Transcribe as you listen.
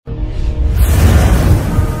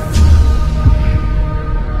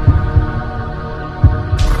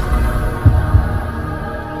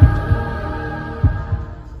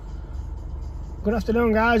Good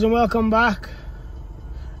afternoon guys and welcome back.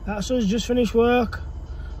 That's us, just finished work,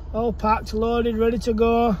 all packed, loaded, ready to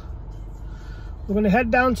go. We're going to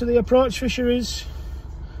head down to the approach fisheries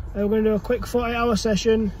and we're going to do a quick 40-hour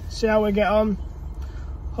session, see how we get on.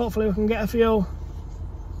 Hopefully we can get a few.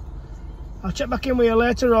 I'll check back in with you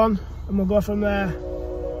later on and we'll go from there.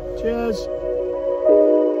 Cheers.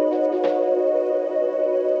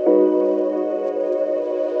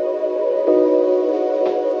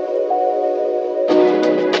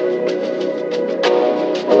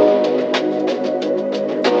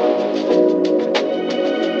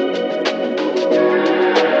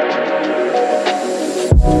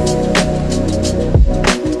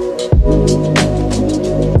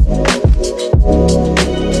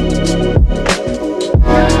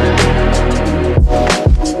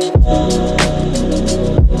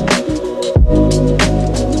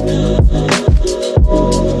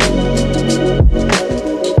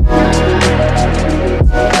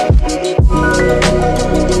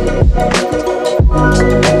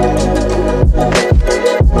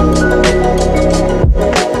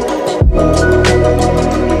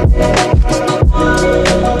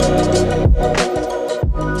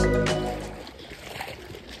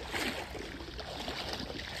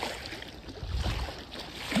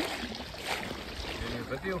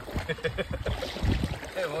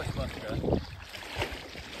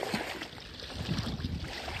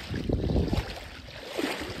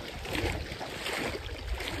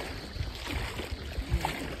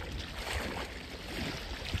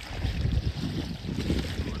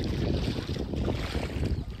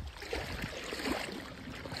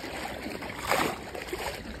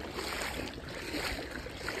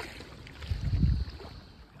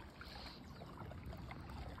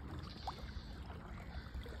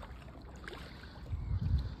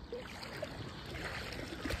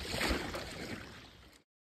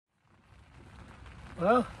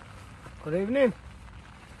 Well, good evening.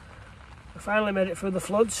 I finally made it through the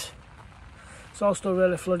floods. It's all still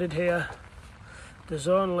really flooded here. There's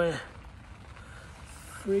only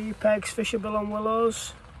 3 pegs fishable on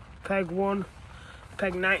willows. Peg 1,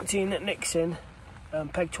 peg 19 that Nick's in,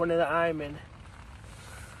 and peg 20 that I'm in.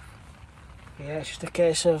 Yeah, it's just a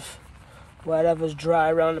case of wherever's dry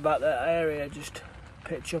around about that area, just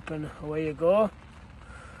pitch up and away you go.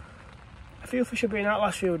 A few fish have been out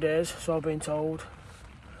last few days, so I've been told.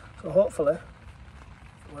 So hopefully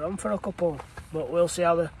we're on for a couple, but we'll see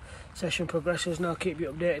how the session progresses and I'll keep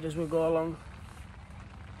you updated as we go along.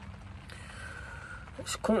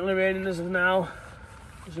 It's currently raining as of now.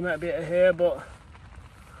 There's a bit of hair, but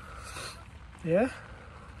yeah,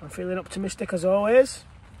 I'm feeling optimistic as always.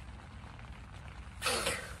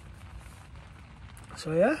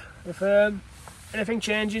 So yeah, if anything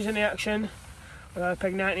changes in the action, whether I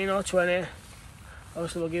peg 19 or 20,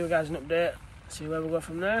 obviously we'll give you guys an update, see where we go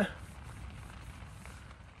from there.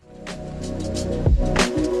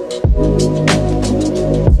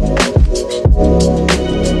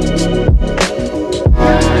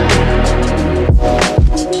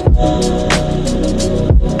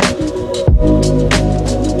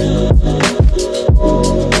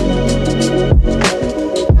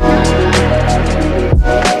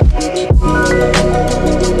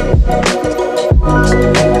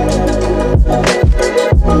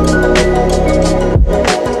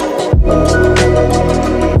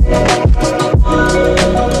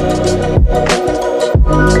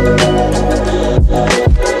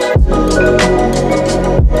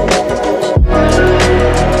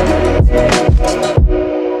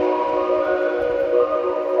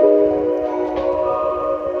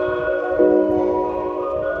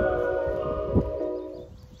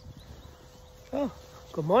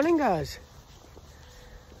 Good morning guys,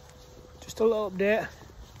 just a little update.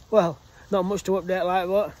 Well, not much to update like,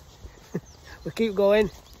 but we keep going,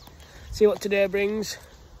 see what today brings.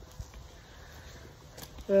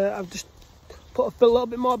 I've just put a little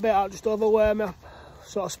bit more bait out just over where my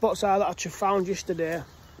sort of spots are that I just found yesterday.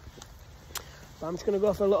 But I'm just going to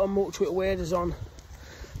go for a little mulch with waders on,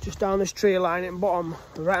 just down this tree line at the bottom,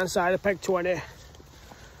 the right hand side of peg 20.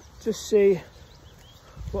 Just see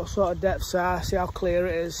what sort of depths are, see how clear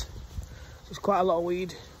it is. There's quite a lot of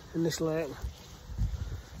weed in this lake.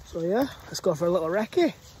 So yeah, let's go for a little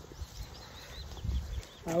recce.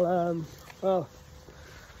 Well,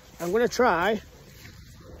 I'm going to try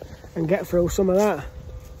and get through some of that.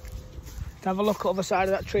 To have a look at the other side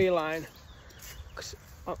of that tree line. 'Cause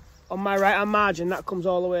on my right hand margin, that comes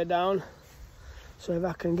all the way down. So if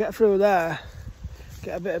I can get through there,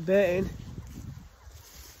 get a bit of bait in,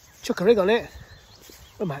 chuck a rig on it,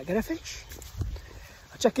 we might get a fish.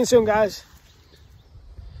 I'll check in soon, guys.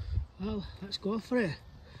 Well, let's go for it.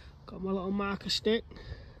 Got my little marker stick.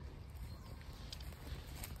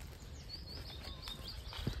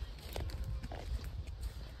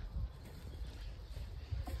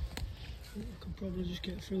 I can probably just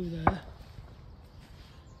get through there.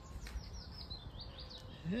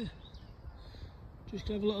 Yeah. Just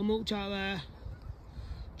gonna have a little mulch out there.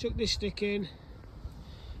 Chuck this stick in.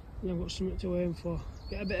 And I've got something to aim for.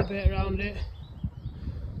 Get a bit of bait around it.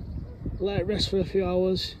 Let it rest for a few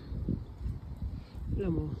hours.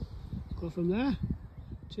 Then we'll go from there.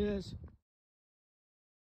 Cheers.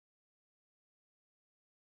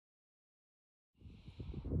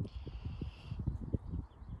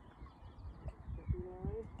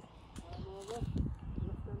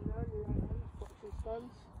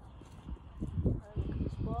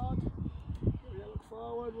 Look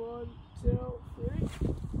forward, 1, 2, 3.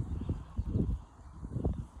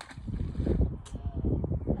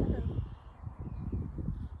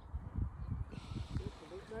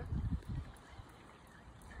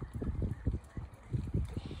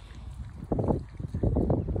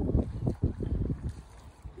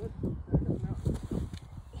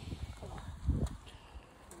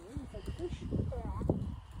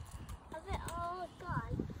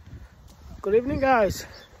 Good evening, guys.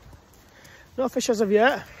 No fish as of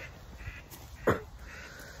yet,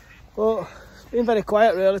 but it's been very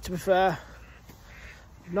quiet really, to be fair.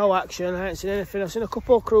 No action, I ain't seen anything. I've seen a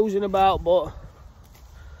couple cruising about, but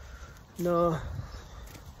no.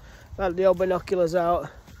 Had the old binoculars out,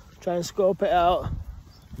 try and scope it out.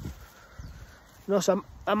 No, so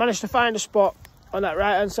I managed to find a spot on that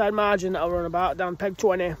right hand side margin that I'll run about, down peg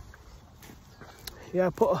 20. Yeah,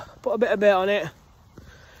 put a bit of bait on it,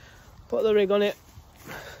 put the rig on it.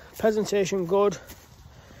 Presentation good.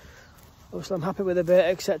 Obviously I'm happy with the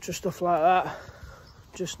bait, etc, stuff like that.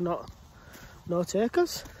 Just no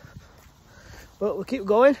takers. But we'll keep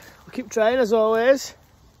going, we'll keep trying as always.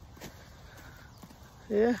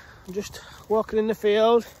 Yeah, I'm just walking in the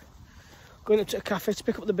field, going up to a cafe to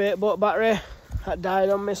pick up the bait boat battery that died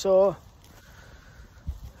on me, so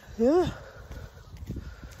yeah.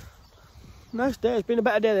 Nice day, it's been a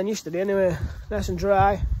better day than yesterday anyway. Nice and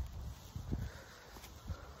dry.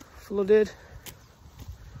 Flooded.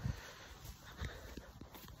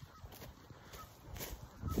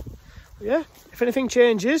 Yeah, if anything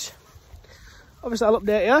changes, obviously I'll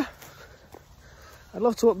update you. I'd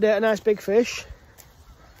love to update a nice big fish,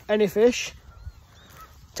 any fish,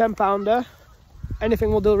 10 pounder,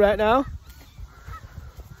 anything will do right now.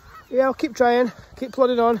 Yeah, I'll keep trying, keep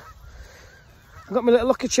plodding on. I've got my little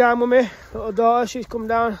lucky charm with me, little daughter, she's come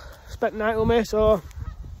down, spent the night with me, so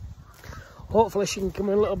hopefully she can come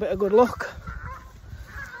in a little bit of good luck.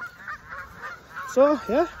 So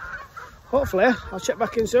yeah, hopefully I'll check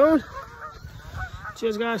back in soon.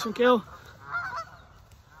 Cheers guys, thank you.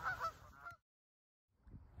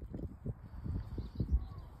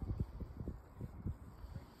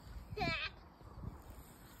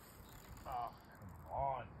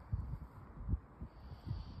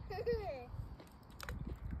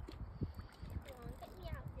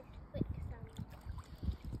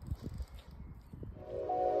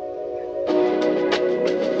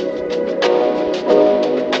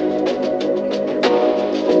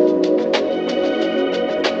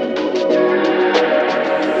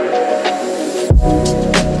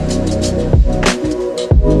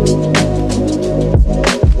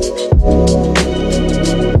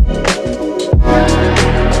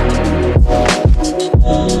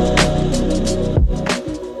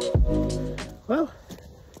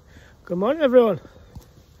 Good morning everyone,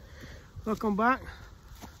 welcome back.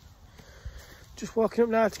 Just walking up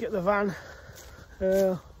now to get the van.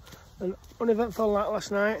 An uneventful night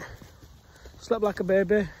last night, slept like a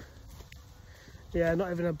baby. Yeah,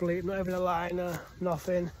 not even a bleep, not even a liner,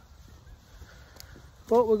 nothing.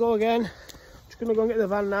 But we'll go again. Just gonna go and get the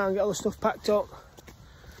van now and get all the stuff packed up.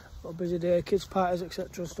 Got a busy day, kids parties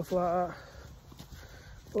etc, stuff like that.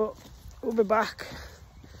 But we'll be back,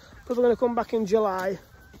 probably gonna come back in July.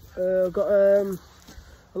 Got a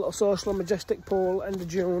little social and majestic pool end of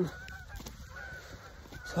June,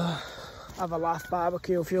 so have a laugh,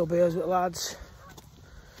 barbecue, a few beers with lads.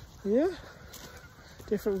 Yeah,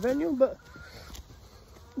 different venue, but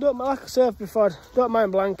don't, like I said before, don't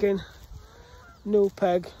mind blanking. New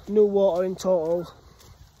peg, new water in total.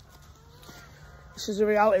 This is the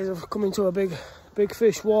realities of coming to a big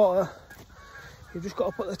fish water. You've just got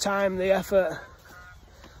to put the time, the effort.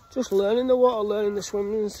 Just learning the water, learning the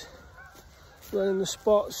swimmings, learning the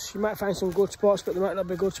spots. You might find some good spots, but there might not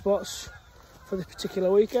be good spots for this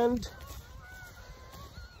particular weekend.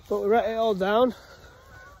 But we write it all down,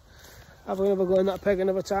 have another go in that peg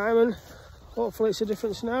another time, and hopefully it's a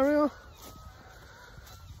different scenario.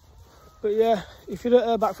 But yeah, if you don't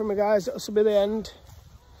hear back from me guys, that'll be the end.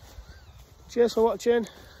 Cheers for watching.